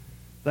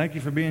Thank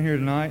you for being here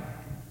tonight.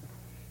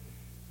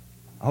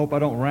 I hope I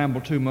don't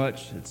ramble too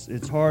much.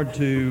 It's hard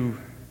to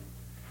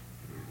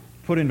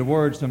put into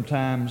words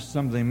sometimes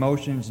some of the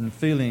emotions and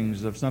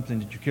feelings of something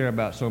that you care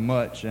about so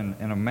much in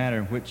a manner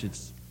in which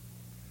it's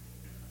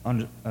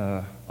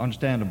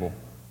understandable.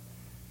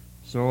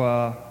 So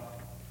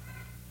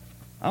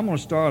I'm going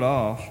to start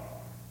off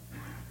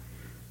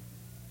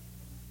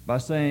by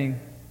saying,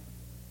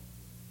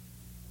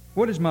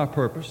 what is my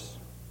purpose?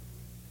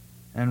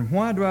 And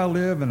why do I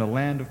live in a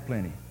land of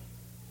plenty?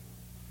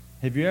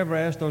 Have you ever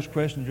asked those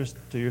questions just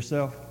to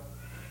yourself?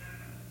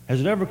 Has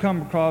it ever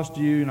come across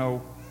to you,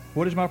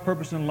 what is my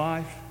purpose in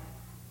life?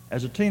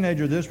 As a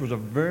teenager, this was a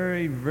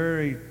very,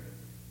 very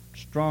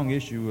strong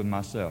issue with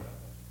myself.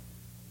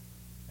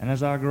 And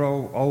as I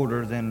grow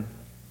older, then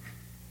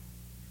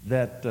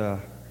that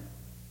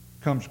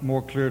comes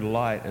more clear to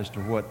light as to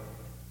what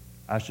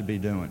I should be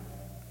doing.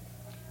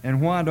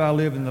 And why do I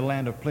live in the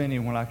land of plenty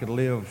when I could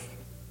live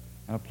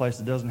in a place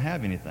that doesn't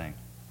have anything?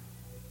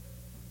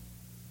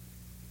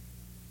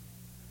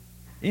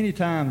 Any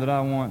time that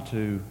I want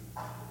to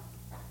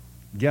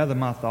gather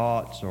my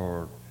thoughts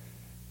or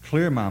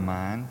clear my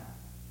mind,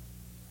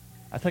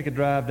 I take a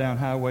drive down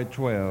Highway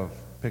 12,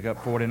 pick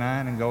up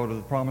 49, and go to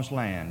the promised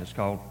land. It's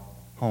called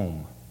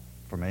home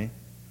for me.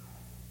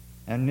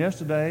 And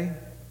yesterday,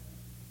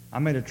 I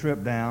made a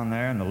trip down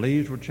there, and the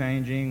leaves were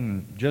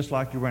changing, just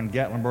like you were in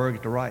Gatlinburg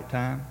at the right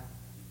time.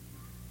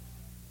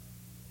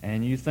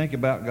 And you think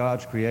about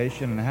God's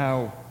creation and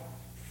how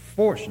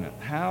fortunate,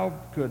 how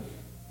could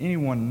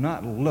anyone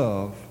not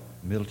love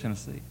Middle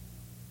Tennessee?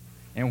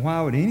 And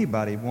why would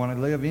anybody want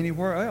to live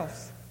anywhere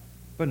else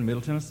but in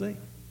Middle Tennessee?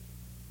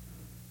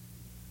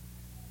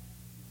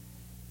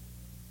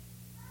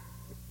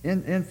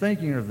 In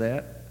thinking of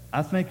that,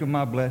 I think of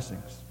my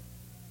blessings,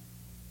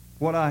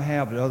 what I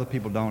have that other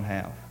people don't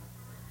have.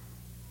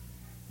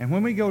 And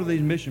when we go to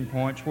these mission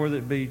points, whether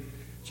it be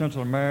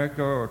Central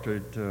America or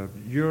to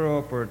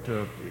Europe or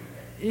to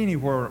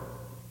anywhere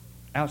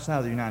outside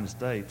of the United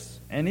States,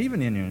 and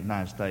even in the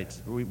United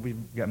States,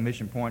 we've got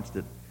mission points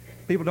that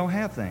people don't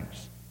have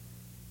things.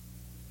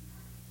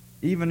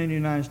 Even in the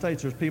United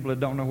States, there's people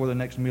that don't know where the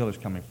next meal is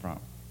coming from.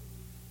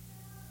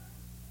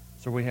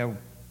 So we have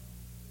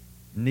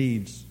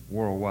needs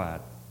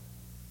worldwide.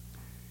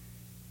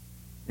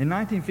 In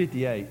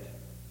 1958,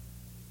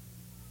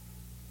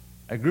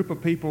 a group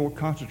of people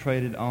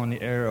concentrated on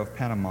the area of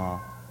Panama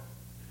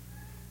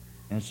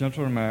in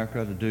Central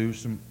America to do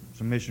some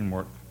mission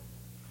work.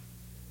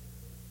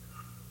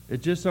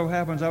 It just so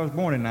happens I was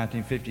born in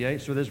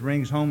 1958, so this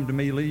rings home to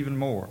me even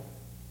more.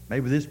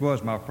 Maybe this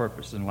was my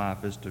purpose in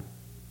life, is to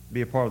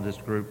be a part of this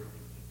group.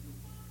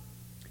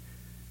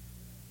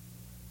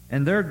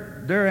 And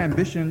their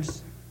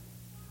ambitions,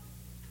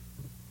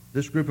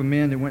 this group of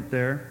men that went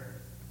there,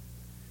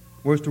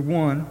 was to,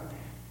 one,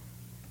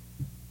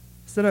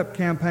 set up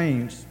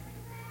campaigns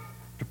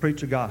to preach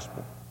the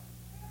gospel.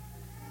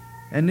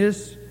 And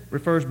this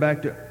refers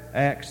back to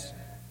Acts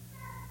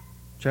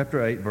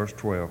chapter 8, verse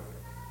 12.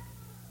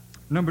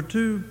 Number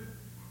two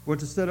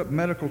was to set up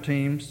medical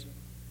teams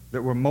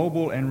that were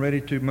mobile and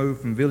ready to move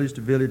from village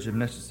to village if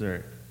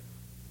necessary.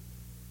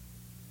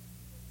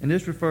 And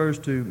this refers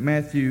to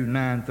Matthew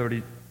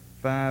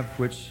 9:35,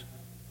 which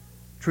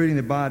treating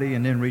the body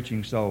and then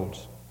reaching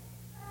souls.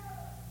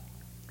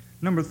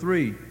 Number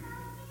three,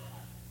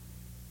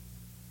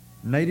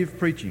 native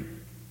preaching.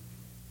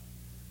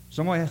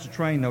 Somebody has to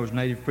train those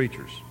native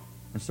preachers.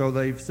 And so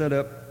they've set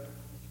up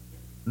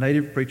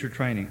native preacher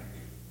training.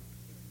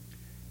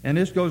 And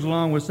this goes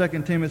along with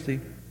 2 Timothy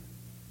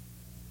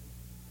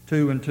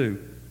 2:2.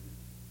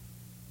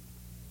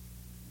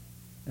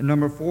 And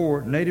number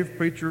four, native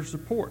preacher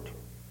support.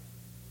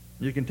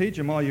 You can teach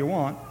them all you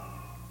want,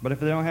 but if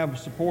they don't have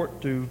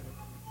support to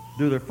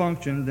do their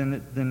function,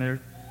 then they're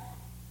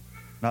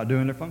not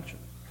doing their function.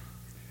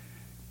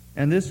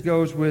 And this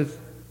goes with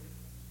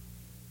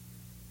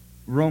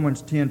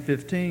Romans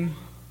 10:15.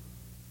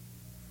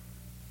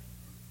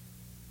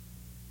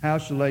 How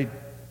shall they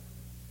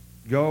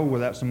go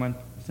without someone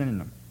sending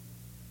them?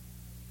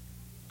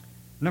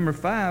 Number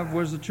five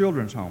was the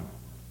children's home.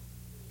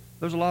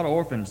 There's a lot of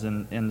orphans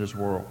in this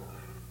world.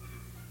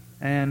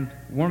 And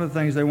one of the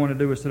things they want to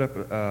do is set up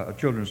a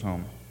children's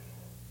home.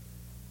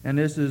 And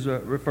this is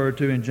referred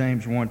to in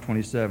James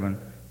 1:27,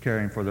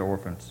 caring for the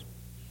orphans.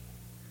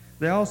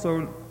 They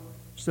also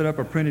set up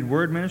a printed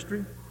word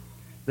ministry.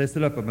 They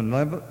set up a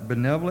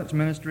benevolence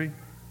ministry.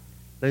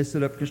 They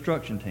set up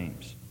construction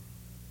teams.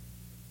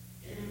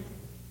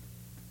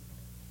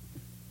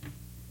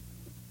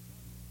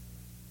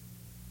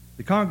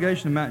 The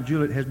congregation of Mount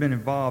Juliet has been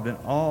involved in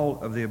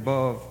all of the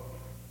above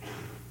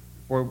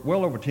for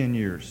well over 10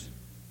 years.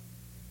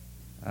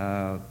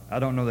 I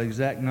don't know the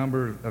exact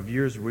number of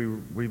years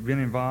we've been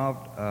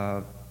involved.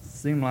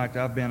 Seemed like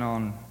I've been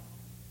on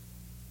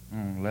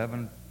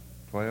 11,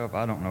 12,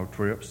 I don't know,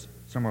 trips,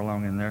 somewhere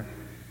along in there.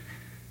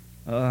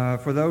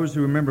 For those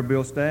who remember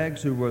Bill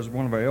Staggs, who was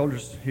one of our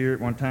elders here at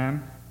one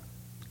time,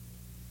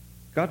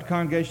 got the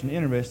congregation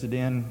interested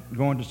in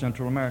going to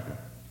Central America.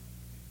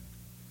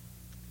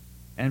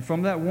 And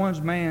from that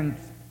one man's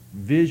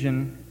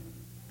vision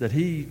that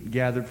he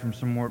gathered from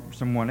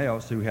someone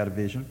else who had a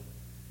vision,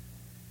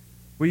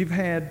 we've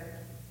had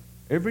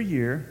every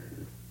year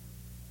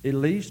at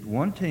least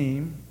one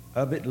team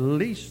of at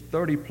least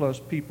 30 plus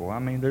people. I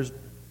mean, there's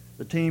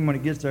the team when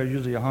it gets there is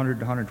usually 100 to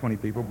 120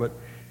 people, but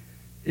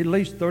at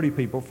least 30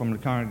 people from the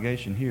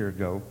congregation here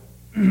go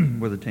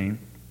with a team.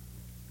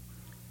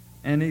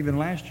 And even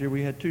last year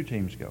we had 2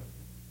 teams go.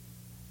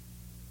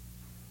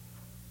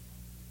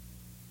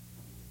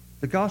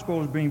 The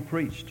gospel is being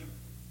preached.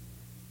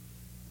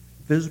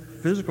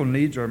 Physical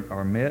needs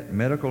are met.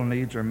 Medical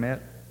needs are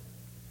met.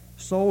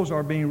 Souls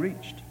are being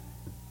reached.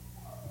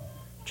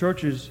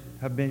 Churches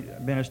have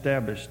been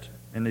established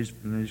in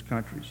these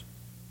countries.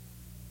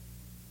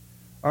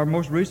 Our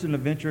most recent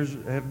adventures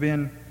have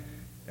been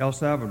El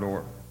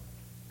Salvador,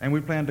 and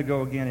we plan to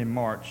go again in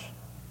March,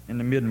 in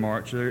the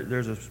mid-March.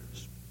 There's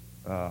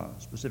a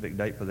specific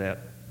date for that.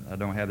 I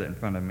don't have that in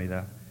front of me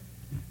though,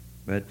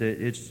 but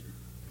it's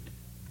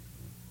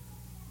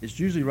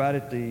usually right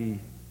at the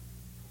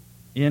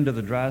end of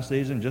the dry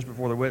season, just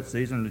before the wet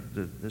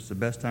season. It's the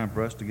best time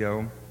for us to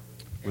go,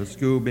 with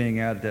school being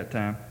out at that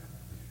time.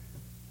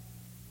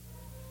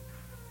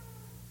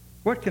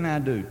 What can I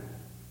do?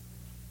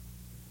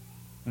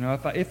 You know,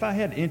 if I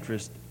had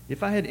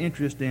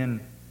interest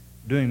in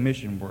doing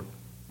mission work,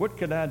 what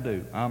could I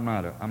do? I'm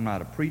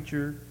not a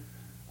preacher.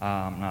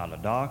 I'm not a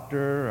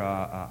doctor.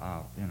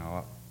 I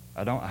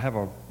have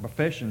a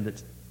profession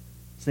that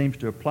seems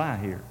to apply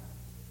here.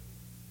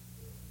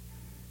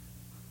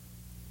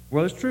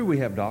 Well, it's true we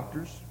have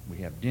doctors, we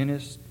have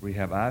dentists, we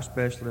have eye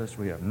specialists,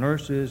 we have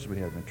nurses, we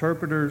have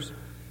interpreters,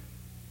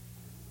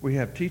 we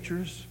have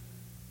teachers,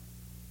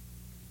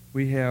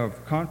 we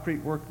have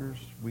concrete workers,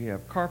 we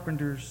have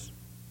carpenters,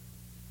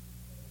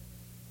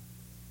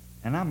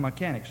 and I'm a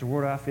mechanic, so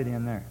where do I fit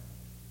in there?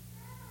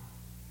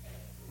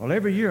 Well,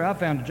 every year I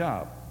found a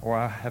job, or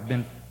I have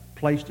been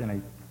placed in a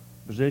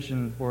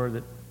position where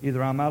that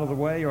either I'm out of the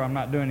way or I'm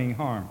not doing any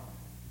harm.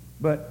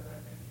 But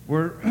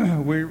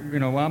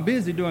I'm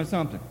busy doing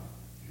something.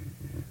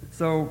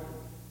 So,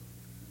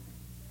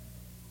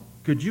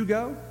 could you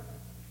go?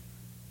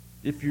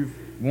 If you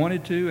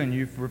wanted to and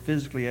you were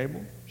physically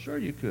able? Sure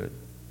you could.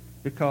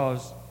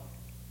 Because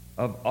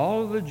of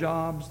all of the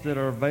jobs that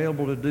are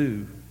available to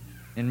do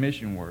in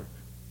mission work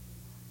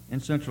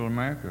in Central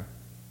America,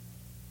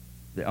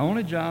 the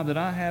only job that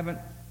I haven't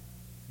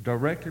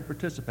directly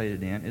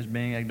participated in is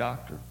being a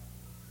doctor.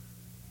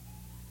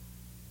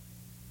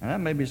 And that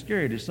may be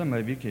scary to some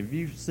of you. If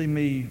you see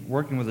me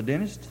working with a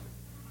dentist,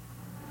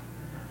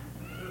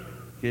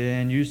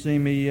 and you see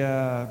me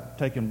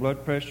taking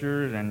blood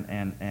pressure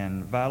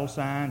and vital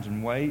signs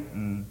and weight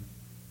and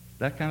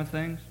that kind of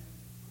things,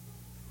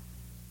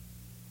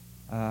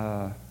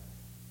 I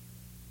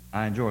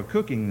enjoy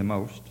cooking the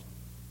most,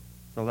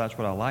 so that's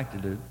what I like to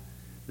do.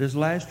 This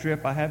last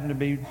trip, I happened to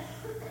be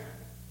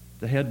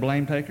the head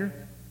blame taker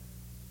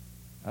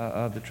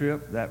of the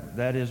trip.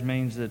 That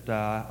means that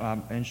I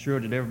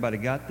ensured that everybody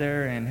got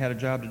there and had a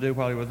job to do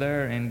while they were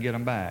there and get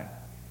them back.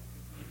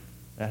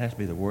 That has to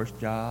be the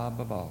worst job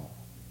of all.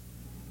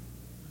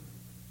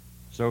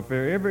 So if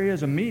there ever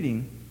is a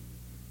meeting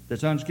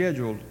that's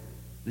unscheduled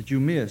that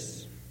you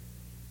miss,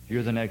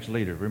 you're the next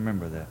leader.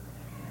 Remember that.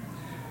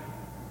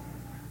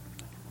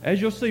 As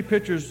you'll see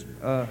pictures,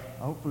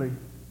 hopefully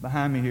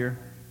behind me here,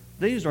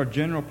 these are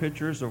general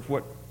pictures of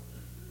what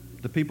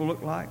the people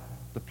look like,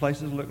 the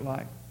places look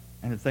like,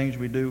 and the things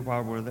we do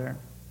while we're there.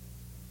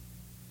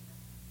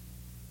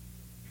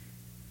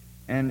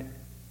 And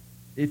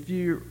if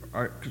you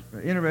are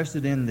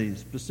interested in the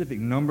specific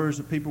numbers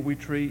of people we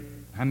treat,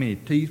 how many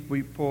teeth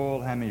we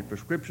pull, how many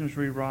prescriptions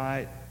we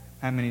write,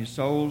 how many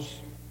souls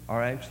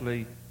are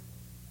actually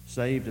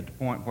saved at the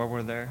point where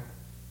we're there,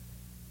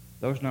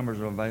 those numbers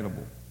are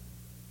available.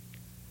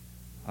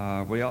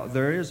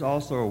 There is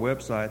also a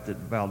website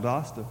that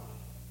Valdosta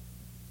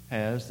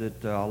has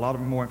that a lot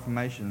of more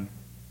information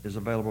is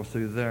available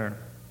through there.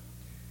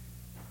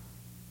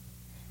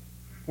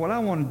 What I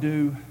want to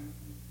do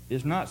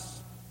is not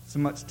so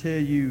much tell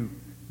you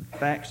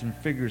facts and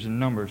figures and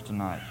numbers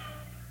tonight,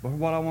 but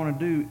what I want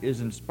to do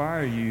is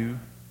inspire you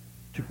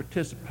to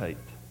participate.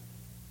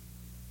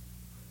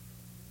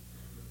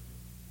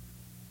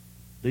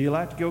 Do you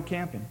like to go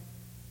camping?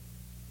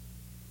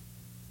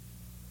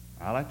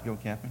 I like to go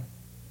camping.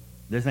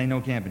 This ain't no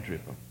camping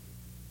trip, though.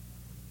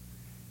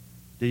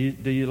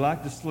 Do you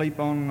like to sleep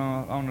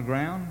on the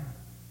ground?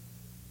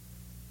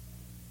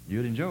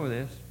 You'd enjoy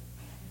this.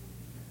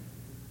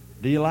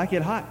 Do you like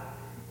it hot?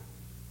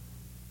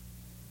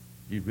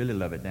 You'd really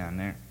love it down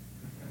there.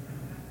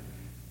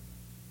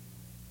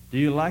 Do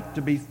you like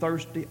to be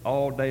thirsty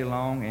all day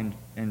long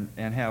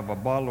and have a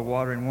bottle of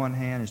water in one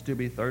hand and still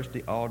be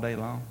thirsty all day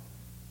long?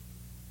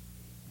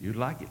 You'd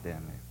like it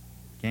down there.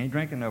 Can't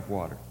drink enough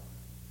water.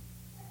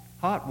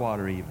 Hot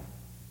water even.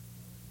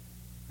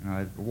 You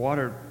know, if the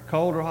water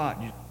cold or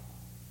hot,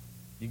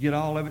 you get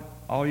all of it,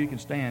 all you can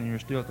stand, and you're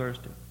still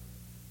thirsty.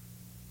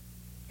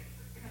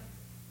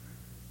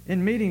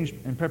 In meetings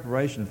in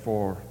preparation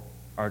for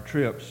our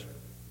trips,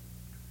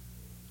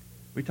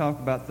 We talk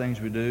about things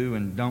we do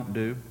and don't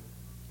do.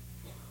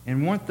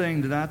 And one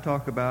thing that I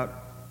talk about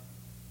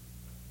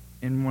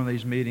in one of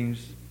these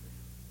meetings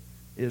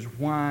is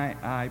why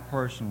I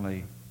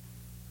personally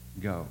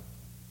go.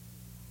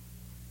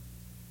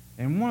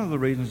 And one of the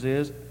reasons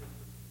is,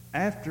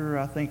 after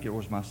I think it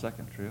was my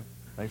second trip,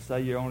 they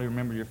say you only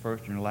remember your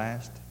first and your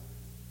last,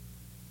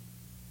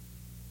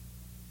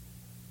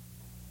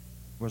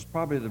 was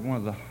probably one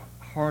of the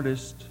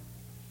hardest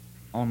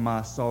on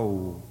my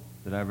soul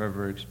that I've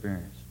ever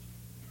experienced.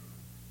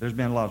 There's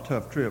been a lot of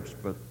tough trips,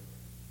 but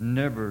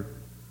never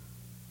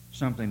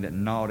something that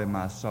gnawed in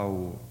my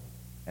soul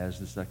as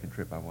the second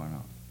trip I went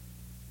on.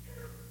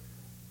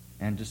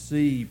 And to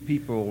see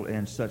people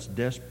in such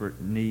desperate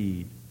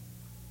need,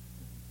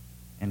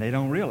 and they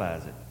don't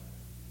realize it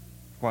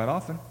quite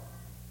often.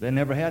 They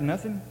never had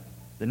nothing.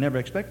 They never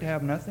expect to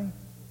have nothing.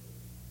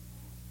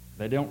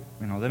 They don't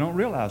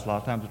realize a lot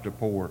of times that they're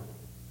poor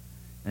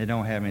and they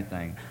don't have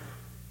anything.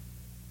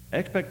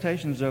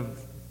 Expectations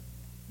of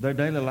their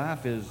daily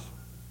life is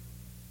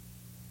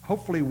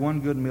hopefully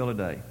one good meal a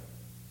day,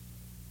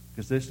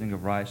 consisting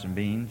of rice and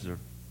beans or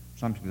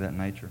something of that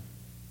nature.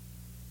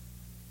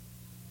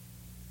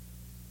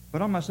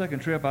 But on my second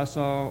trip, I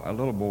saw a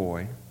little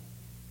boy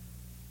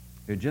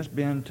who had just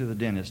been to the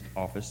dentist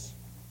office,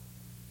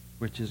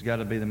 which has got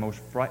to be the most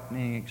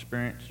frightening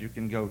experience you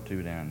can go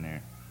to down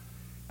there.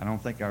 I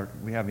don't think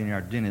we have any of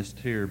our dentists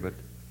here, but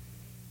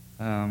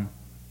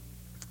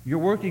you're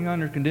working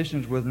under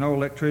conditions with no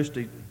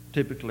electricity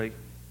typically,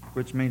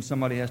 which means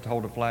somebody has to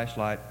hold a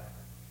flashlight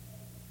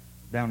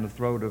down the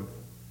throat of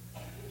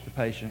the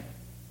patient.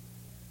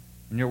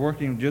 And you're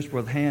working just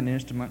with hand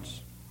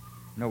instruments,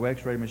 no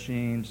x-ray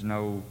machines,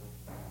 no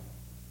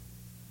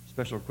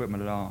special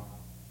equipment at all.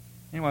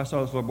 Anyway, I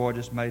saw this little boy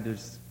just made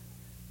his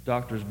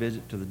doctor's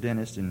visit to the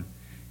dentist, and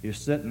he was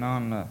sitting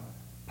on a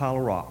pile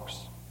of rocks.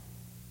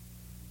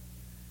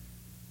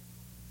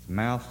 His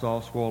mouth's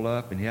all swelled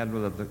up, and he had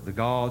the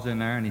gauze in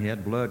there, and he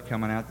had blood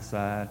coming out the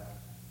side.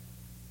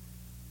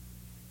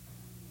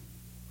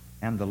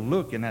 And the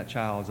look in that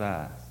child's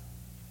eyes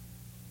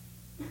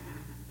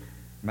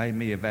made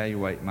me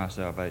evaluate my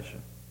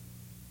salvation.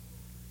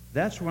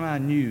 That's when I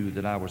knew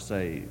that I was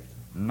saved.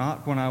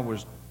 Not when I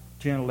was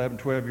 10, 11,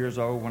 12 years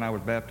old when I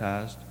was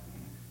baptized.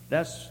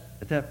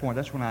 At that point,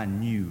 that's when I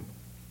knew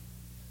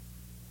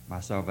my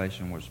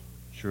salvation was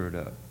shored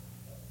up.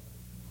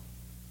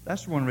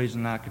 That's one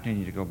reason I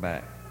continue to go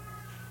back.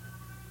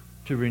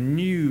 To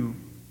renew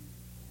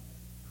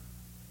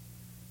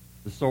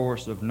the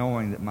source of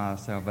knowing that my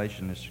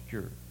salvation is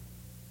secure.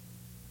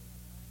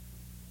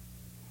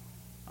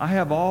 I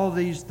have all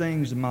these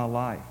things in my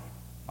life.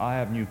 I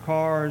have new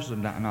cars, a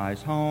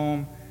nice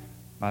home.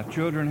 My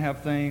children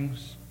have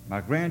things.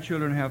 My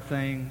grandchildren have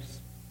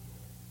things.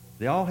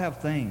 They all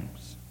have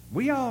things.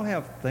 We all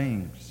have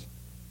things.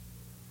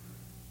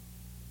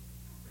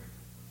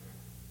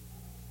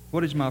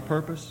 What is my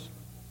purpose?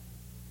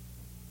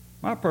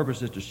 My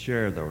purpose is to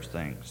share those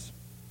things.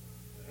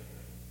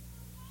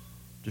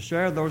 To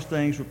share those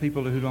things with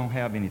people who don't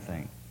have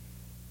anything.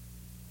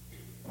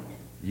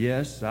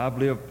 Yes, I've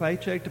lived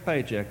paycheck to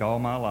paycheck all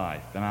my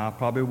life, and I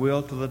probably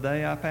will till the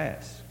day I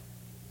pass.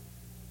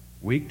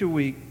 Week to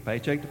week,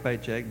 paycheck to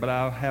paycheck, but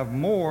I have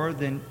more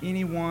than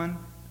anyone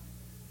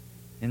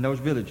in those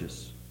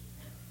villages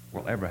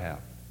will ever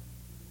have.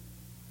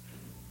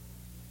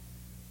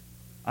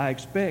 I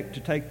expect to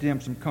take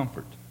them some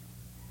comfort.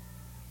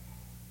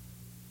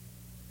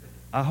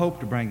 I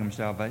hope to bring them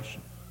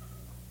salvation,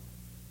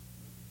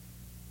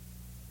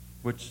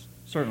 which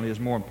certainly is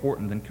more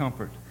important than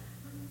comfort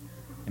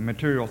and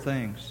material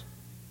things.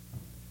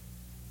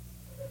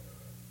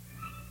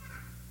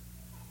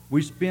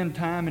 We spend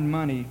time and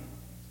money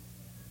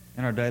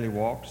in our daily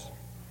walks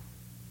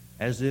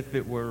as if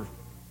it were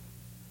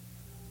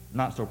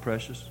not so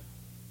precious.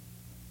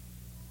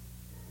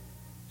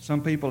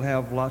 Some people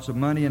have lots of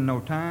money and no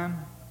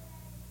time.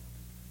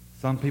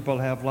 Some people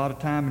have a lot of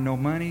time and no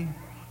money.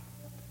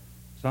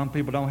 Some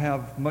people don't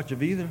have much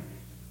of either.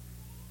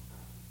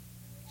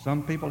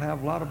 Some people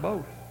have a lot of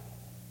both.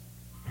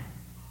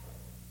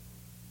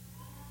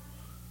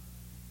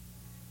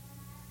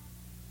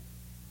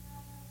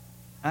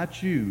 I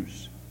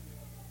choose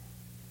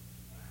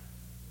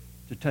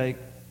to take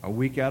a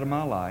week out of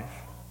my life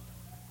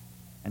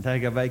and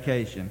take a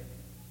vacation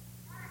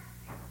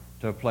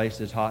to a place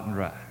that's hot and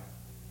dry.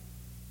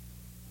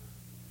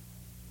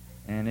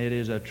 And it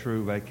is a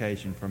true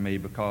vacation for me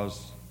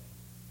because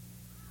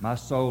my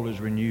soul is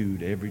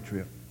renewed every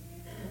trip.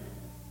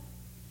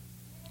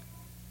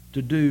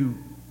 To do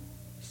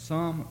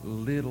some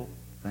little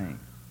thing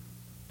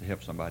to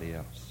help somebody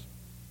else.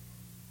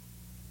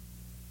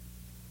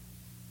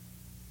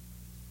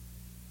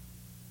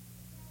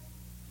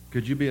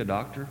 Could you be a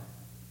doctor,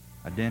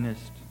 a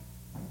dentist,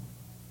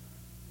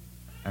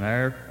 an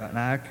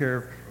eye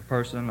care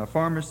person, a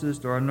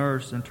pharmacist, or a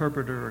nurse,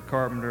 interpreter, a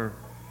carpenter,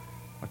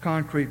 a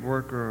concrete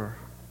worker,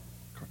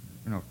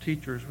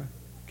 teachers?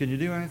 Can you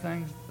do any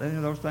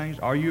of those things?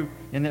 Are you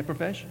in that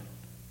profession?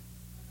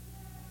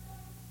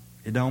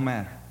 It don't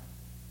matter.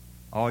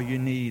 All you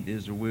need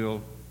is a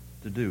will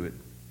to do it.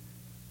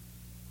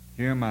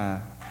 Here am I,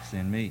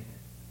 send me.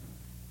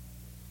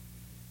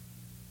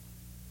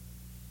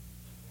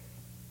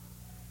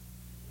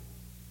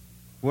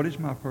 What is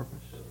my purpose?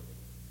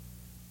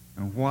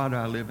 And why do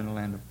I live in a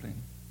land of plenty?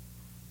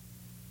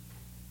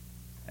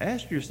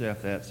 Ask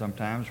yourself that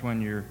sometimes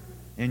when you're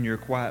in your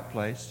quiet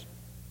place.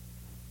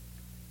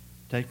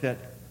 Take that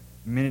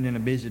minute in a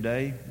busy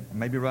day,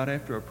 maybe right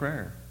after a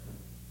prayer,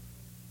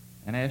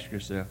 and ask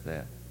yourself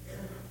that.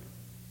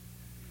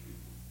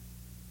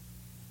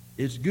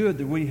 It's good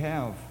that we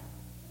have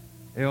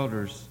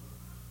elders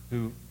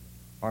who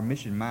are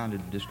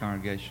mission-minded to this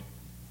congregation.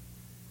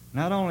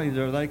 Not only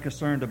are they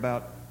concerned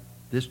about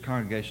this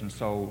congregation's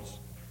souls,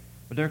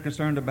 but they're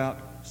concerned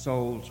about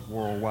souls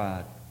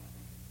worldwide.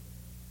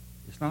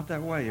 It's not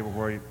that way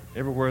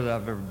everywhere that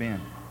I've ever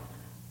been.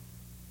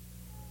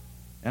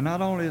 And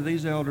not only are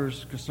these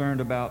elders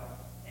concerned about,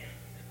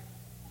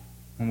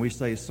 when we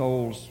say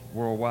souls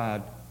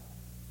worldwide,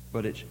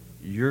 but it's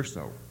your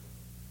soul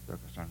they're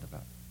concerned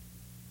about.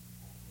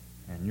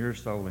 And your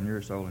soul, and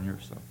your soul, and your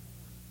soul.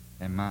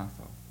 And my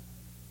soul.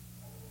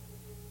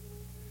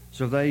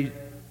 So they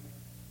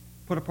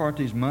put apart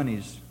these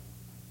monies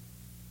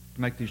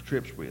to make these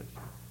trips with.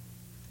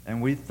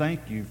 And we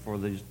thank you for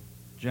these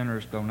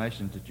generous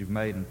donations that you've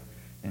made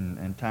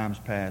in times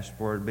past,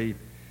 for it be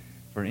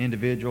for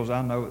individuals.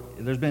 I know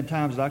there's been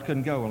times that I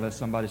couldn't go unless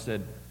somebody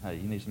said, hey,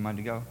 you need some money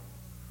to go.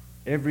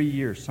 Every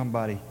year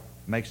somebody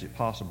makes it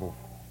possible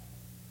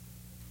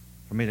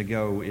for me to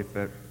go. If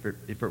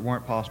it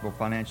weren't possible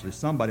financially,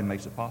 somebody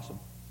makes it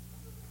possible.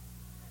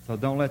 So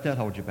don't let that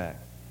hold you back.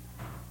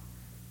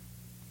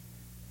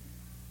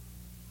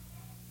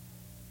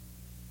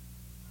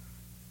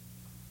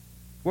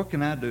 What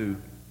can I do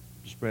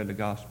to spread the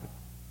gospel?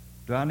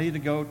 Do I need to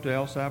go to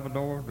El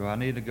Salvador? Do I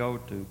need to go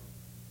to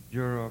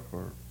Europe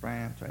or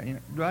France?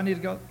 Do I need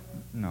to go?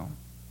 No.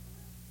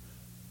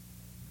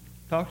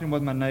 Talking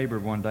with my neighbor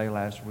one day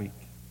last week,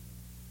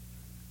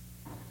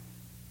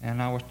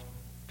 and I was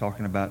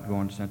talking about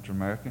going to Central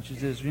America, and she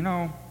says,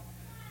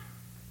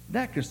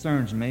 that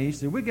concerns me. She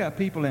said, we got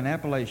people in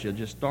Appalachia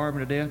just starving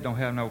to death, don't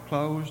have no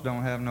clothes,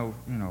 don't have no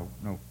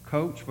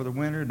coats for the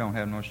winter, don't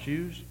have no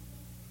shoes.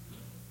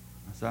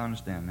 I said, I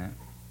understand that.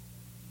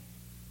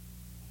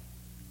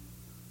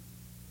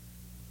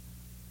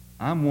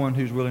 I'm one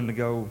who's willing to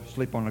go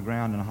sleep on the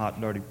ground in a hot,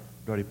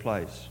 dirty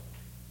place.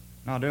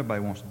 Not everybody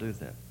wants to do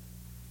that.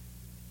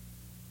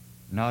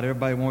 Not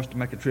everybody wants to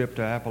make a trip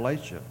to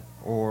Appalachia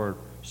or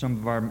some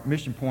of our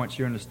mission points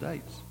here in the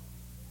States.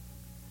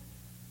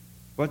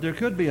 But there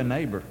could be a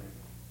neighbor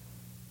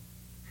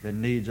that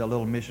needs a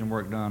little mission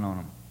work done on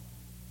them.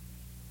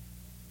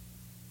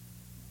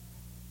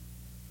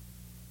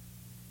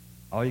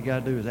 All you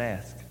got to do is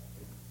ask.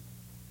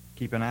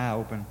 Keep an eye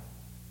open,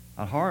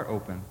 a heart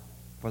open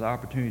for the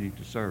opportunity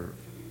to serve.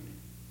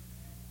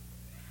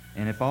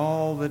 And if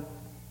all that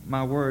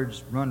my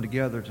words run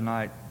together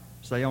tonight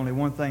say only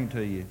one thing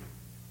to you,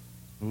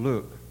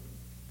 look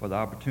for the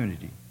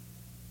opportunity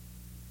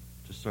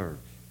to serve,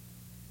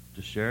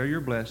 to share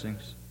your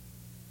blessings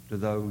to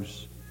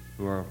those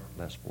who are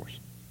less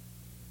fortunate.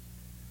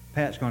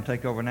 Pat's going to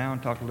take over now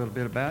and talk a little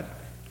bit about it.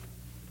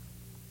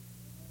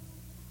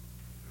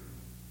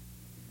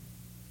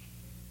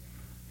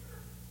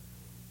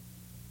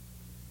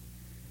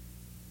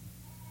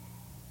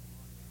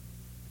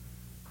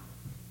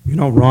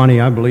 Ronnie,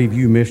 I believe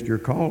you missed your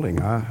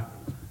calling.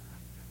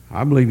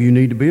 I believe you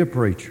need to be a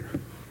preacher.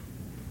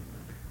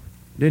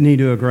 Didn't he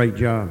do a great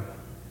job?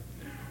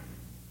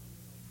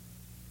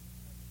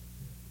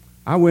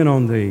 I went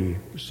on the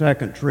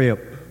second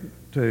trip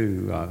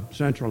to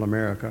Central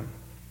America.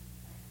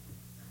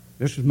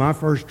 This was my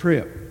first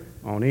trip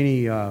on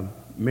any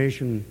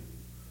mission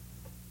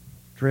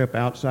trip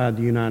outside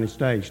the United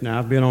States. Now,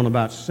 I've been on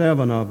about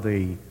 7 of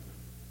the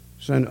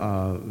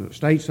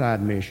stateside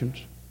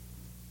missions.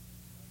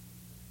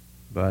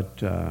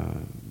 But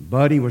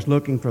Buddy was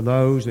looking for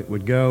those that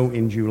would go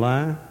in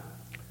July.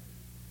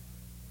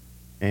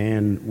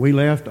 And we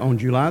left on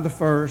July the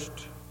 1st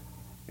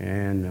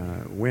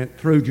and went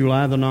through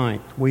July the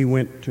 9th. We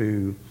went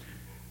to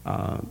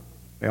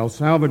El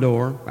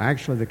Salvador,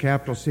 actually the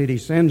capital city,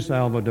 San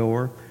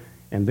Salvador,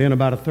 and then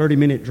about a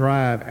 30-minute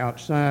drive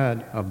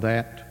outside of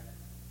that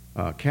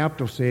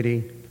capital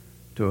city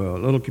to a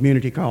little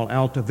community called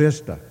Alta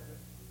Vista.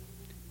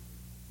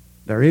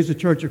 There is a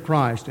Church of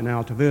Christ in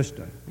Alta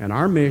Vista, and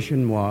our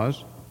mission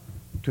was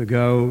to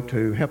go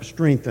to help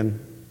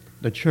strengthen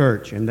the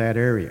church in that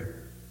area.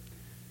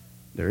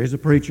 There is a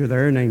preacher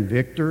there named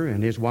Victor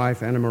and his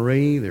wife Anna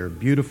Marie. They're a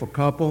beautiful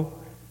couple.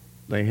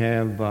 They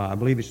have, I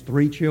believe it's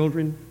 3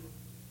 children,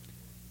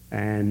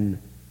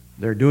 and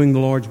they're doing the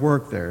Lord's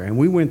work there. And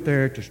we went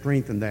there to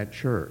strengthen that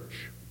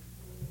church.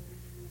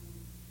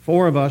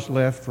 4 of us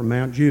left from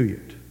Mount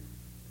Juliet.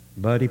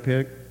 Buddy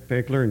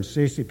Pickler and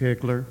Sissy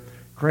Pickler,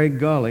 Craig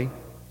Gully,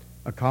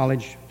 a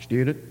college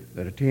student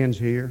that attends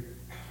here,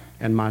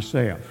 and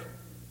myself.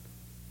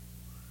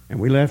 And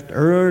we left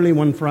early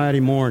one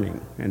Friday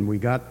morning, and we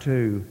got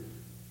to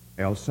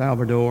El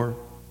Salvador,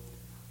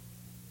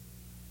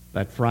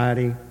 that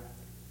Friday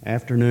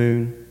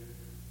afternoon,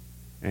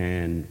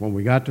 and when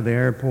we got to the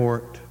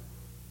airport,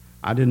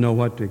 I didn't know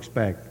what to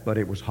expect, but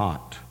it was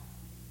hot.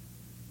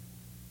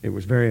 It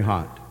was very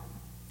hot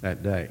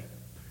that day.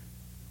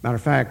 Matter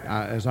of fact,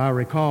 as I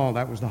recall,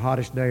 that was the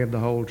hottest day of the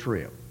whole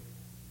trip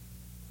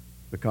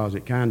because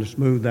it kind of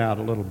smoothed out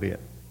a little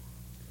bit.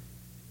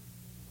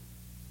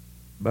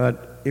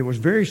 But it was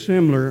very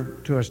similar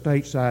to a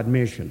stateside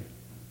mission.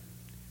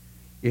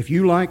 If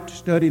you like to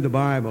study the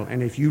Bible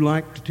and if you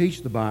like to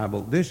teach the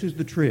Bible, this is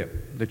the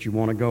trip that you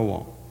want to go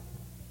on.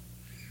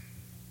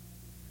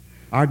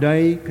 Our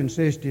day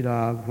consisted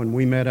of, when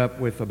we met up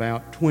with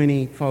about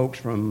 20 folks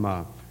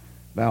from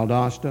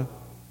Valdosta,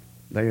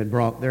 they had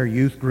brought their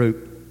youth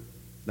group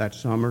that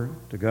summer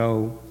to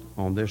go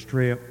on this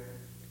trip.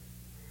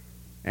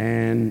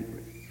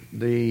 And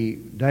the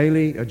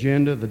daily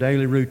agenda, the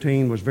daily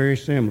routine was very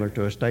similar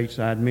to a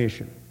stateside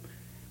mission.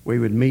 We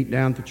would meet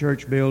down at the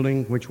church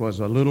building, which was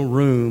a little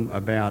room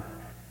about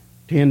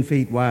 10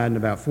 feet wide and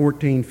about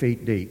 14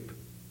 feet deep.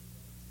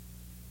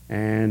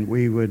 And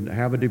we would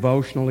have a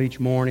devotional each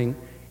morning,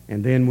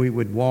 and then we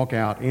would walk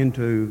out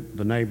into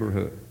the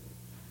neighborhood.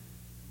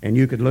 And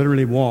you could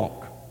literally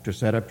walk to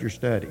set up your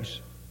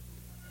studies.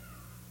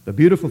 The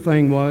beautiful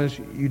thing was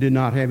you did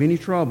not have any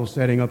trouble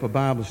setting up a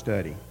Bible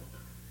study.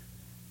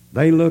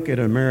 They look at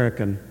an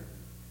American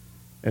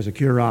as a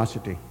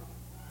curiosity.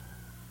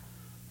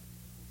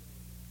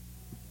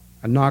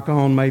 I'd knock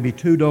on maybe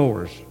 2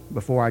 doors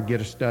before I'd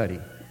get a study,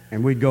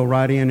 and we'd go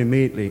right in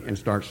immediately and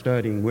start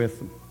studying with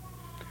them.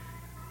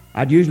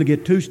 I'd usually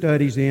get 2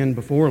 studies in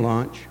before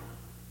lunch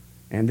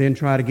and then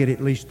try to get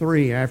at least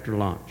 3 after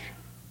lunch.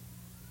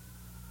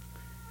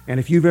 And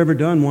if you've ever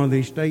done one of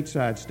these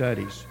stateside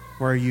studies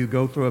where you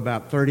go through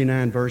about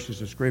 39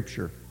 verses of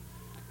Scripture,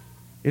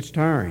 it's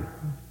tiring.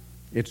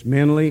 It's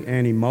mentally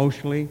and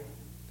emotionally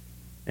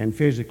and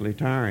physically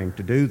tiring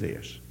to do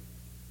this,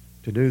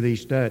 to do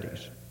these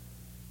studies.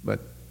 But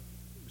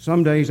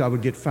some days I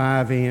would get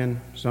 5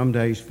 in, some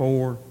days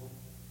 4.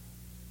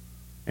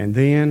 And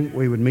then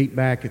we would meet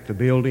back at the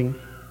building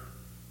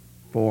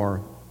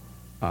for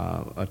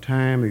a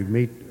time. We'd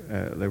meet.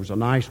 There was a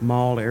nice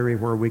mall area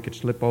where we could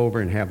slip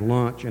over and have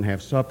lunch and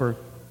have supper.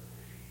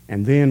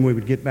 And then we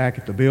would get back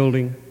at the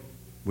building.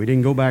 We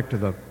didn't go back to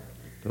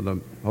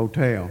the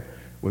hotel.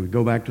 We would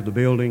go back to the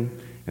building,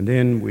 and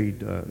then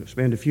we'd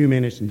spend a few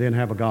minutes and then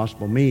have a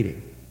gospel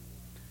meeting.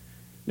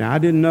 Now, I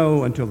didn't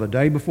know until the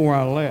day before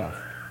I left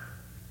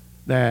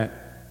that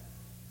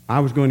I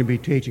was going to be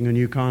teaching a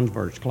new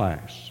converts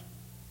class.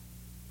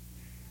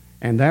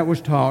 And that was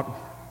taught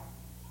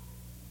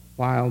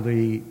while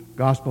the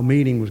gospel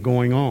meeting was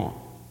going on.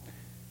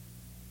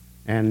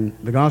 And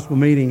the gospel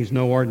meeting is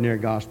no ordinary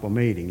gospel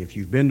meeting. If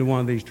you've been to one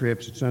of these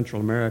trips in Central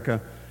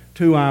America,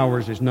 2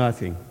 hours is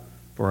nothing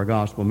for a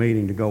gospel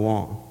meeting to go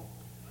on.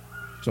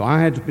 So I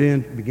had to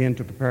begin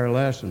to prepare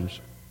lessons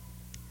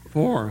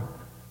for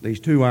these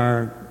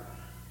 2-hour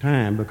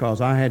time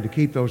because I had to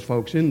keep those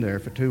folks in there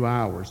for 2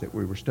 hours that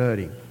we were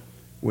studying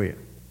with.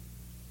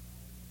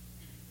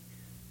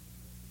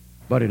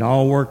 But it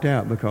all worked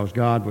out because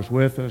God was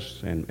with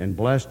us and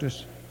blessed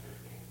us.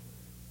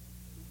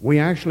 We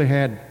actually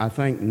had, I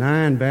think,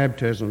 9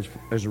 baptisms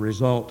as a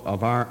result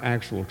of our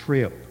actual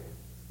trip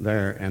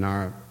there and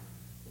our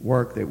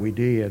work that we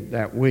did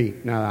that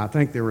week. Now, I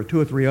think there were 2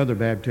 or 3 other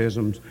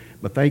baptisms,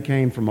 but they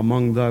came from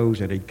among those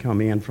that had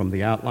come in from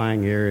the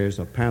outlying areas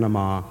of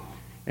Panama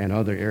and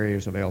other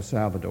areas of El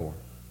Salvador.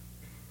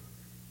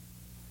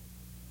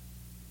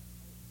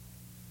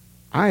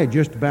 I had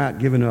just about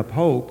given up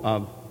hope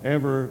of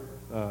ever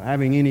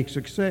having any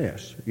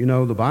success. You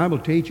know, the Bible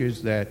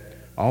teaches that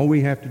all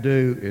we have to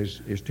do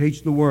is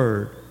teach the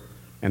Word,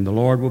 and the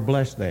Lord will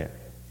bless that.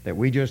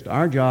 That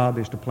our job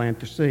is to plant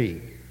the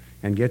seed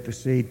and get the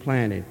seed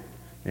planted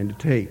and to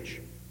teach.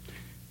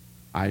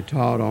 I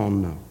taught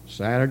on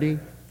Saturday,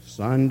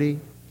 Sunday,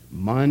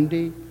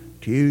 Monday,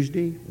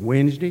 Tuesday,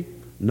 Wednesday.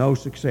 No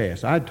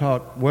success. I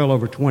taught well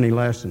over 20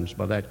 lessons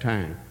by that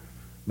time,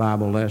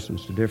 Bible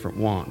lessons to different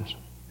ones.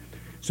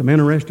 Some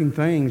interesting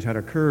things had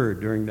occurred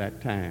during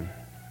that time.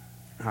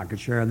 I could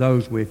share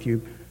those with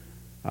you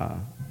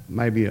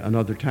maybe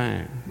another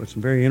time, but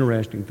some very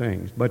interesting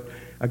things. But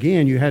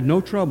again, you had no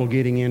trouble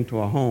getting into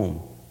a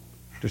home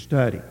to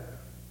study.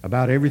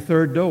 About every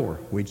 3rd door,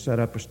 we'd set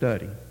up a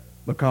study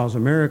because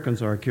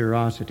Americans are a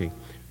curiosity.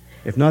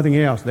 If nothing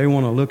else, they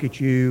want to look at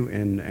you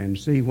and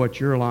see what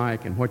you're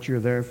like and what you're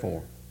there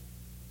for.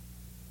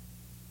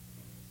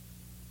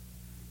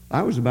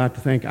 I was about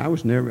to think I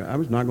was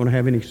not going to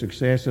have any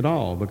success at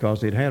all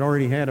because it had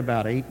already had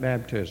about 8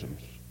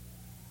 baptisms.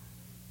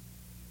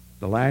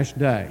 The last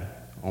day,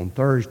 on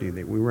Thursday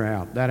that we were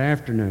out, that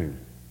afternoon,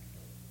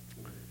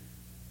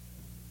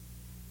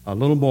 a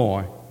little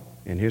boy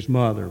and his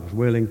mother was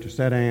willing to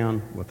sit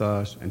down with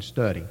us and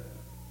study.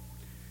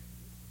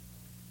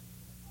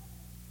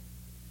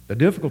 The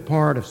difficult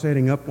part of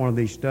setting up one of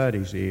these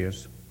studies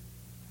is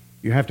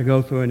you have to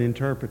go through an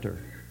interpreter.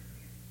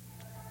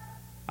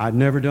 I'd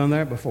never done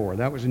that before.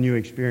 That was a new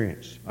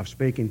experience of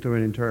speaking through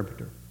an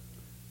interpreter.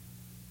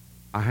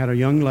 I had a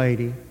young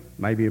lady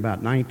maybe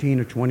about 19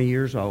 or 20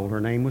 years old.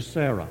 Her name was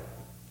Sarah.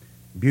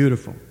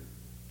 Beautiful.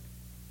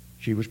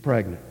 She was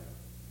pregnant.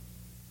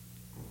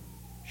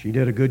 She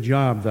did a good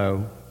job,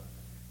 though.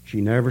 She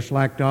never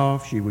slacked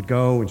off. She would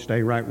go and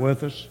stay right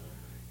with us.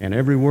 And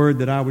every word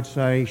that I would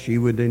say, she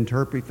would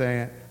interpret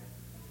that.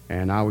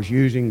 And I was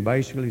using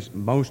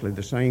mostly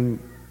the same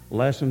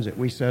lessons that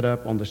we set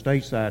up on the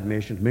stateside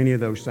missions, many of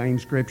those same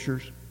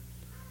scriptures,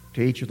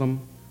 to each of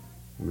them.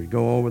 And we'd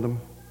go over them.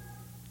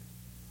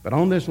 But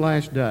on this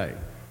last day,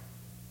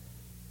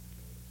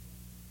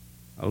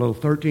 a little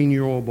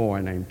 13-year-old boy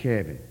named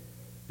Kevin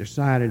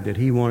decided that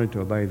he wanted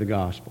to obey the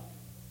gospel.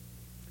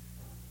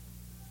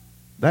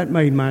 That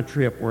made my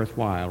trip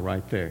worthwhile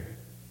right there.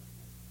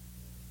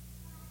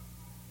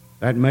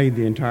 That made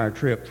the entire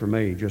trip for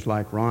me, just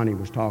like Ronnie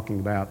was talking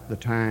about the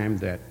time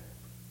that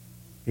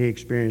he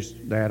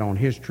experienced that on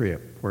his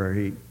trip, where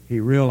he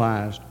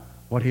realized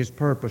what his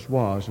purpose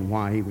was and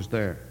why he was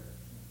there.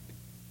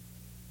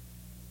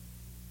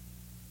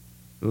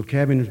 Little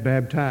Kevin was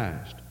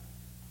baptized,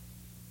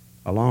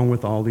 along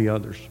with all the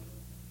others.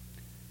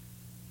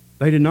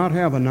 They did not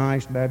have a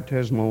nice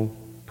baptismal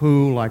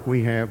pool like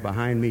we have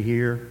behind me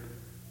here.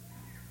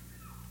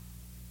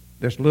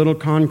 This little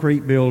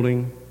concrete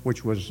building,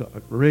 which was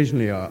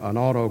originally an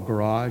auto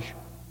garage,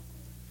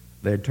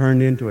 they had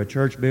turned into a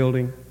church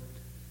building.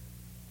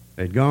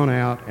 They'd gone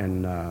out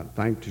and,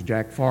 thanks to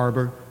Jack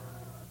Farber,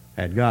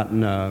 had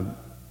gotten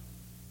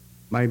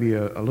maybe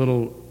a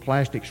little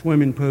plastic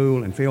swimming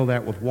pool and filled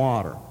that with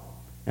water.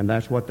 And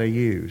that's what they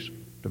used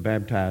to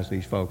baptize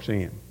these folks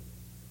in.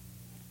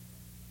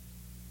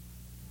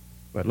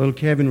 But little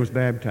Kevin was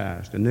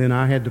baptized. And then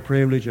I had the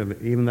privilege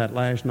of, even that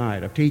last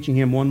night, of teaching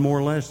him one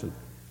more lesson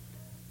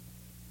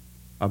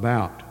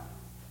about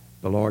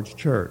the Lord's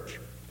church.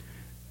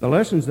 The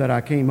lessons that I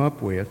came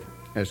up with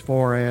as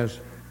far as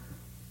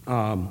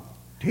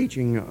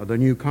teaching the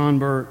new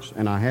converts,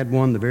 and I had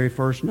one the very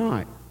first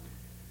night.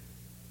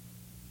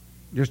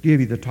 Just give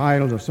you the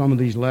titles of some of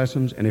these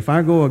lessons, and if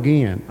I go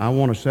again, I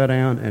want to sit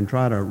down and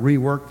try to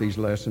rework these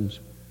lessons,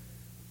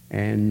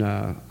 and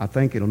I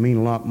think it'll mean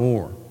a lot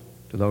more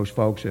to those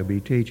folks I'll be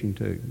teaching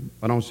to.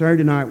 But on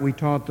Saturday night, we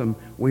taught them,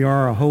 we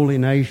are a holy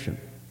nation.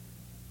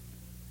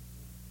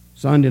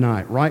 Sunday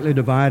night, rightly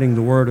dividing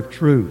the word of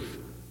truth.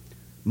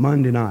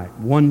 Monday night,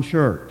 one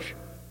church.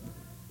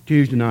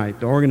 Tuesday night,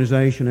 the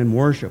organization and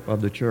worship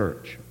of the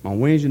church. On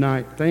Wednesday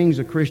night, things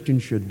a Christian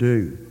should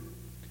do.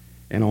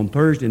 And on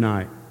Thursday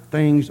night,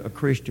 things a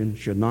Christian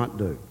should not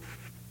do.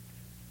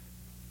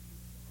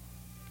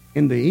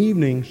 In the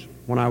evenings,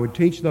 when I would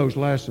teach those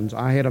lessons,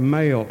 I had a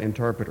male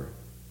interpreter.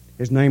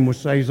 His name was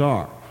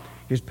Cesar.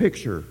 His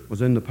picture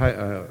was in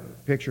the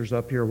pictures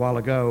up here a while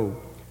ago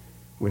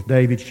with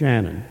David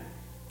Shannon.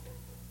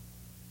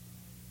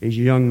 He's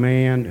a young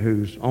man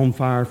who's on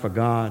fire for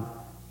God,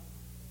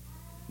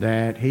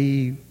 that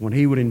when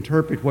he would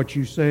interpret what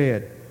you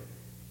said,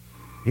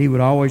 he would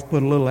always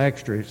put a little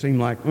extra, it seemed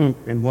like,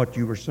 in what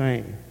you were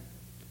saying.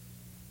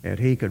 That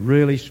he could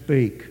really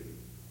speak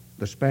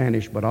the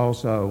Spanish, but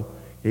also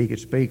he could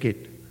speak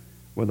it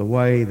with a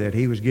way that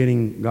he was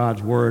getting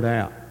God's word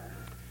out.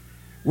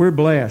 We're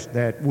blessed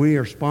that we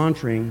are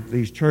sponsoring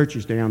these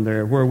churches down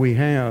there where we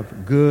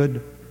have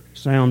good,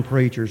 sound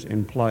preachers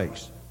in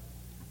place.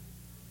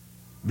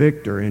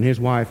 Victor and his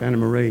wife, Anna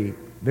Marie.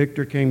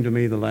 Victor came to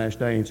me the last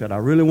day and said, I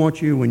really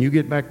want you, when you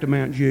get back to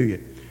Mount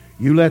Juliet,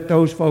 you let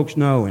those folks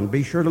know, and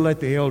be sure to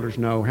let the elders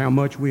know how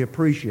much we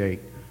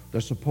appreciate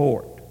the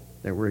support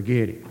that we're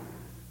getting.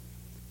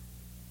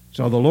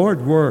 So the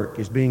Lord's work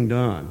is being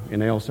done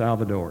in El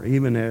Salvador,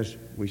 even as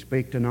we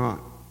speak tonight.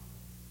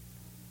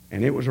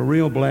 And it was a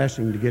real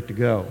blessing to get to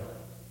go.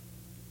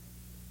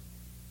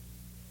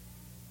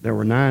 There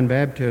were 9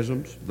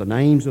 baptisms. The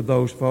names of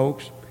those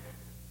folks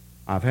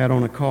I've had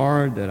on a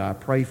card that I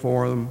pray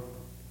for them.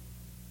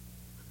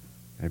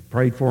 I've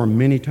prayed for them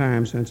many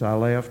times since I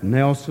left.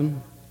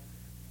 Nelson,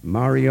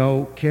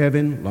 Mario,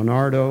 Kevin,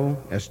 Leonardo,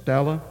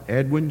 Estella,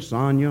 Edwin,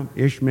 Sonia,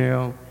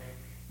 Ishmael,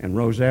 and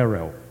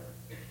Rosario.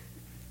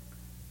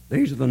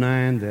 These are the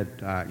 9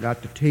 that I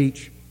got to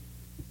teach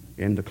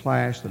in the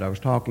class that I was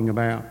talking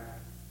about.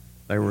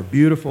 They were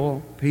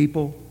beautiful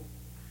people.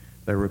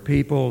 They were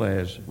people,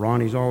 as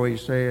Ronnie's already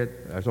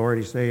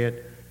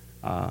said,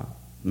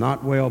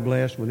 not well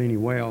blessed with any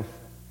wealth,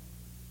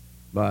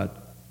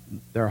 but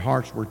their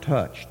hearts were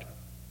touched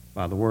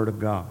by the Word of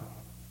God.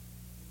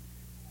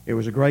 It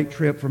was a great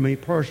trip for me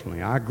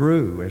personally. I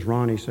grew, as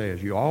Ronnie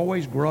says. You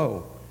always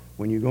grow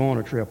when you go on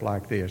a trip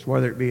like this,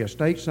 whether it be a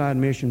stateside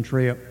mission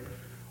trip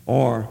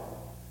or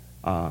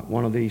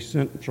one of these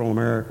Central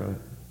America,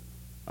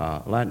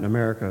 Latin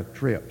America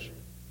trips.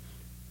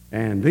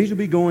 And these will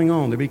be going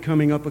on. They'll be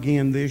coming up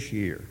again this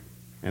year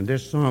and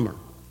this summer.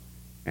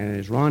 And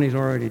as Ronnie's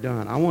already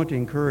done, I want to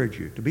encourage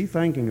you to be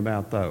thinking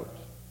about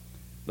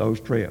those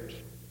trips.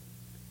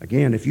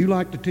 Again, if you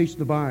like to teach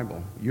the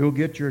Bible, you'll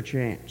get your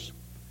chance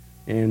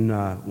in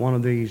one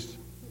of these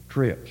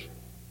trips,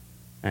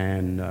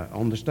 and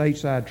on the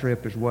stateside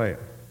trip as well.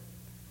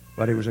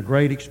 But it was a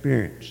great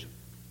experience.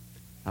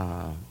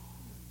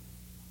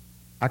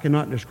 I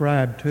cannot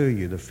describe to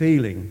you the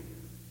feeling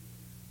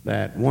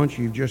that once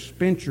you've just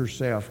spent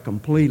yourself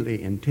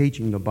completely in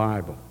teaching the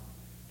Bible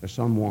to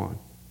someone,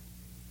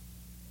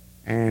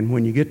 and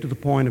when you get to the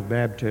point of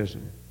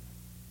baptism,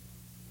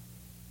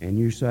 and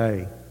you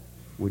say,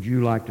 would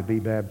you like to be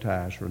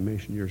baptized for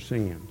remission of your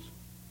sins?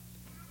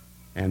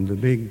 And the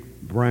big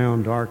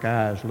brown dark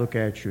eyes look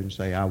at you and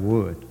say, I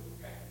would.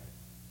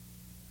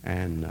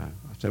 And I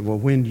said, well,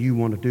 when do you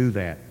want to do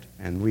that?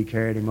 And we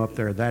carried him up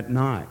there that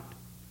night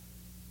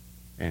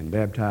and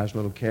baptized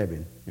little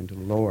Kevin into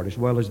the Lord, as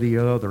well as the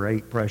other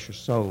 8 precious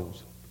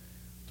souls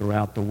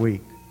throughout the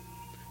week.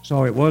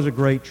 So it was a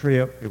great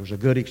trip. It was a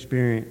good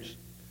experience.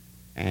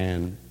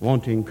 And I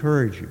want to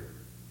encourage you,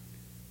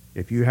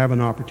 if you have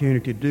an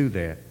opportunity to do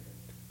that.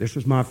 This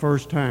was my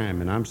first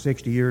time, and I'm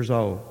 60 years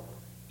old,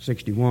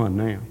 61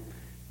 now,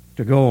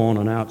 to go on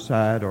an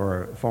outside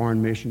or a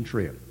foreign mission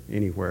trip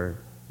anywhere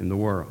in the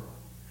world.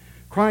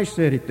 Christ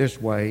said it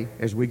this way,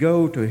 as we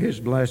go to his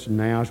blessing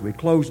now, as we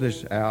close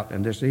this out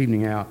and this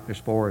evening out, as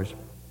far as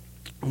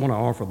I want to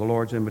offer the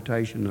Lord's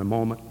invitation in a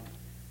moment.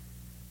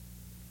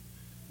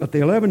 But the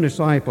 11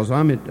 disciples,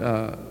 I'm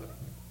at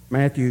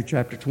Matthew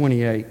chapter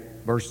 28,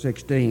 verse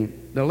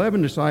 16. The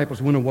 11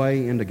 disciples went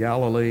away into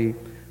Galilee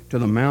to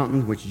the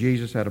mountain which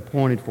Jesus had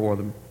appointed for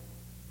them.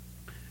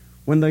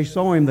 When they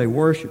saw him, they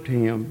worshipped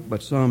him,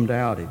 but some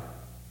doubted.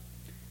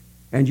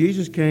 And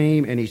Jesus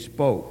came and he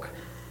spoke,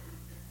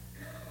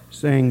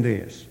 saying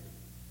this,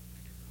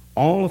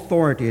 all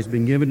authority has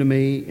been given to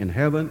me in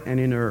heaven and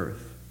in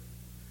earth.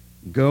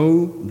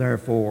 Go,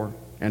 therefore,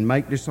 and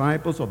make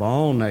disciples of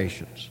all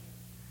nations,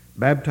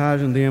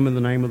 baptizing them in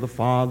the name of the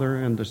Father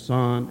and the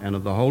Son and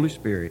of the Holy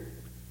Spirit,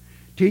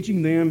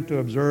 teaching them to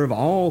observe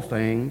all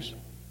things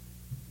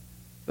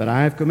that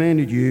I have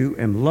commanded you,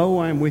 and lo,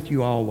 I am with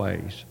you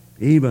always,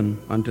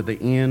 even unto the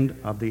end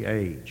of the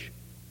age.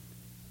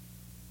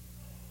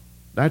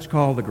 That's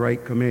called the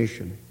Great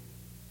Commission.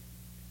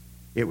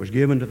 It was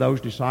given to those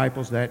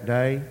disciples that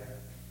day.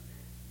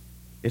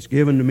 It's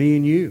given to me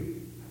and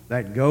you.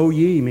 That go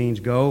ye means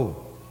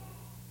go.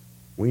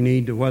 We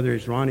need to, whether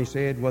it's Ronnie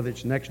said, whether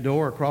it's next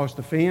door across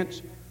the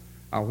fence,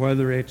 or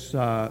whether it's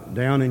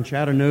down in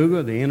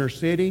Chattanooga, the inner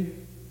city,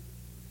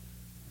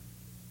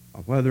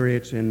 or whether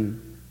it's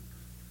in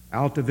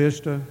Alta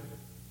Vista,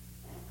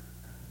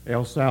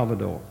 El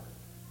Salvador.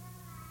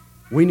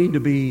 We need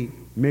to be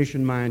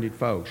mission-minded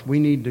folks. We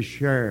need to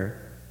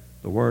share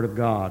the Word of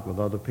God with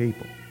other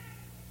people.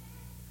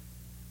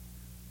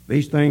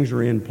 These things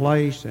are in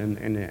place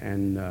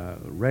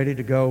and ready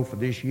to go for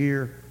this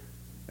year.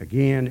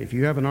 Again, if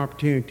you have an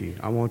opportunity,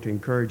 I want to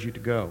encourage you to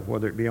go,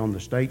 whether it be on the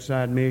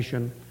stateside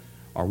mission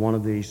or one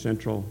of these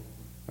Central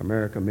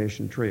America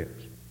mission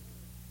trips.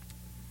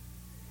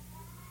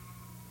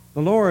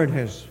 The Lord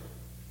has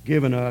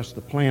given us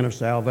the plan of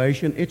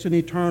salvation. It's an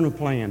eternal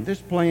plan.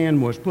 This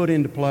plan was put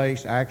into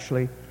place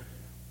actually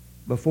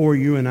before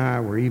you and I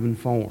were even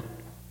formed.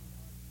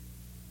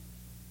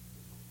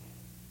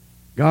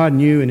 God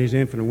knew in his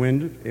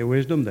infinite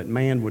wisdom that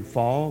man would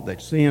fall,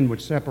 that sin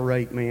would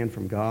separate man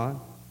from God.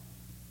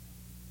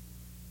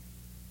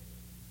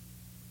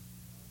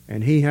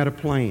 And he had a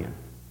plan.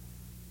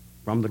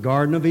 From the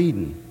Garden of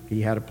Eden,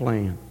 he had a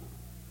plan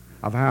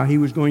of how he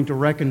was going to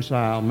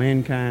reconcile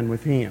mankind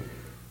with him.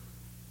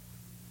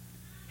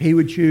 He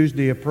would choose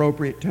the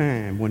appropriate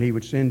time when he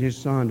would send his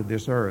Son to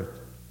this earth.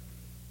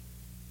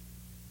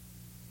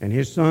 And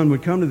his Son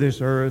would come to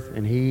this earth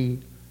and he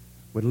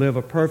would live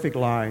a perfect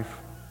life,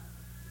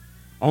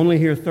 only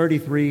here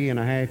 33 and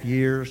a half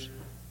years,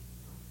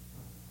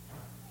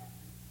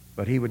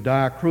 but he would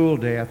die a cruel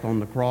death on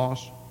the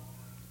cross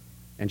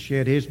and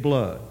shed his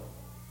blood,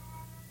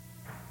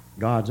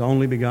 God's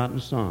only begotten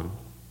Son.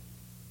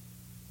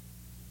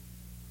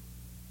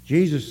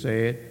 Jesus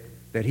said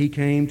that he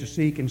came to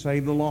seek and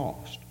save the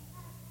lost.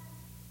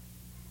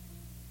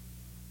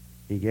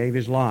 He gave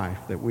his life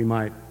that we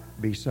might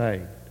be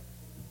saved.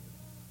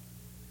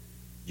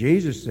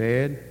 Jesus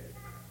said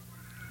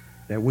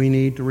that we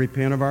need to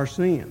repent of our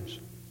sins.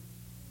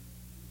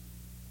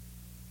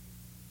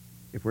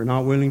 If we're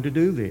not willing to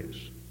do this,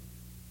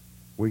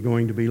 we're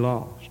going to be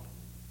lost.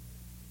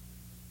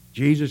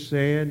 Jesus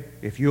said,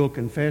 if you'll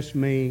confess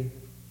me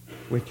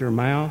with your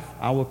mouth,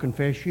 I will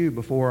confess you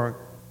before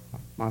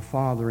my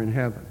Father in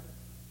heaven.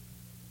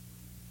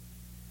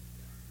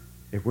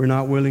 If we're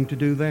not willing to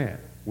do that,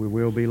 we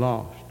will be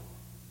lost.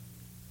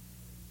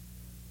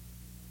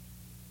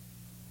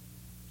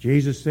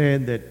 Jesus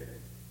said that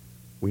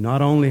we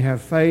not only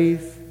have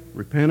faith,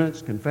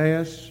 repentance,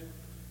 confess,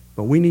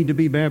 but we need to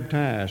be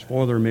baptized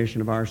for the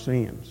remission of our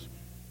sins,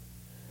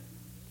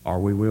 or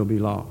we will be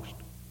lost.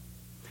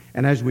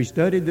 And as we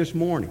studied this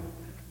morning,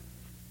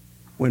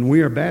 when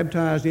we are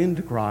baptized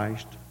into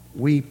Christ,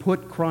 we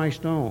put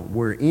Christ on.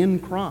 We're in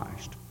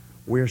Christ.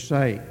 We're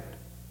saved.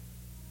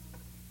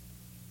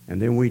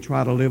 And then we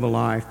try to live a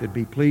life that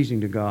be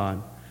pleasing to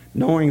God,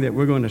 knowing that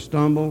we're going to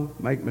stumble,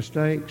 make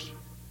mistakes.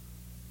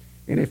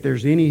 And if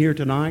there's any here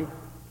tonight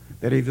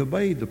that have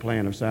obeyed the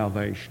plan of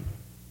salvation,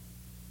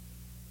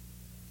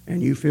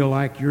 and you feel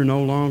like you're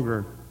no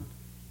longer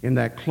in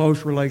that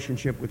close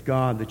relationship with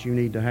God that you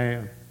need to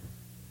have,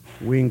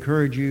 we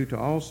encourage you to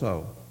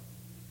also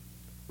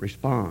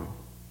respond.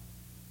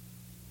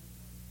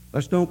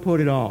 Let's don't put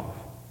it off.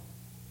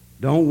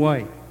 Don't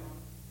wait.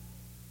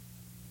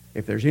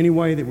 If there's any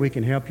way that we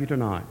can help you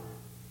tonight,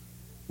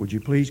 would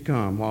you please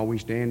come while we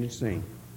stand and sing?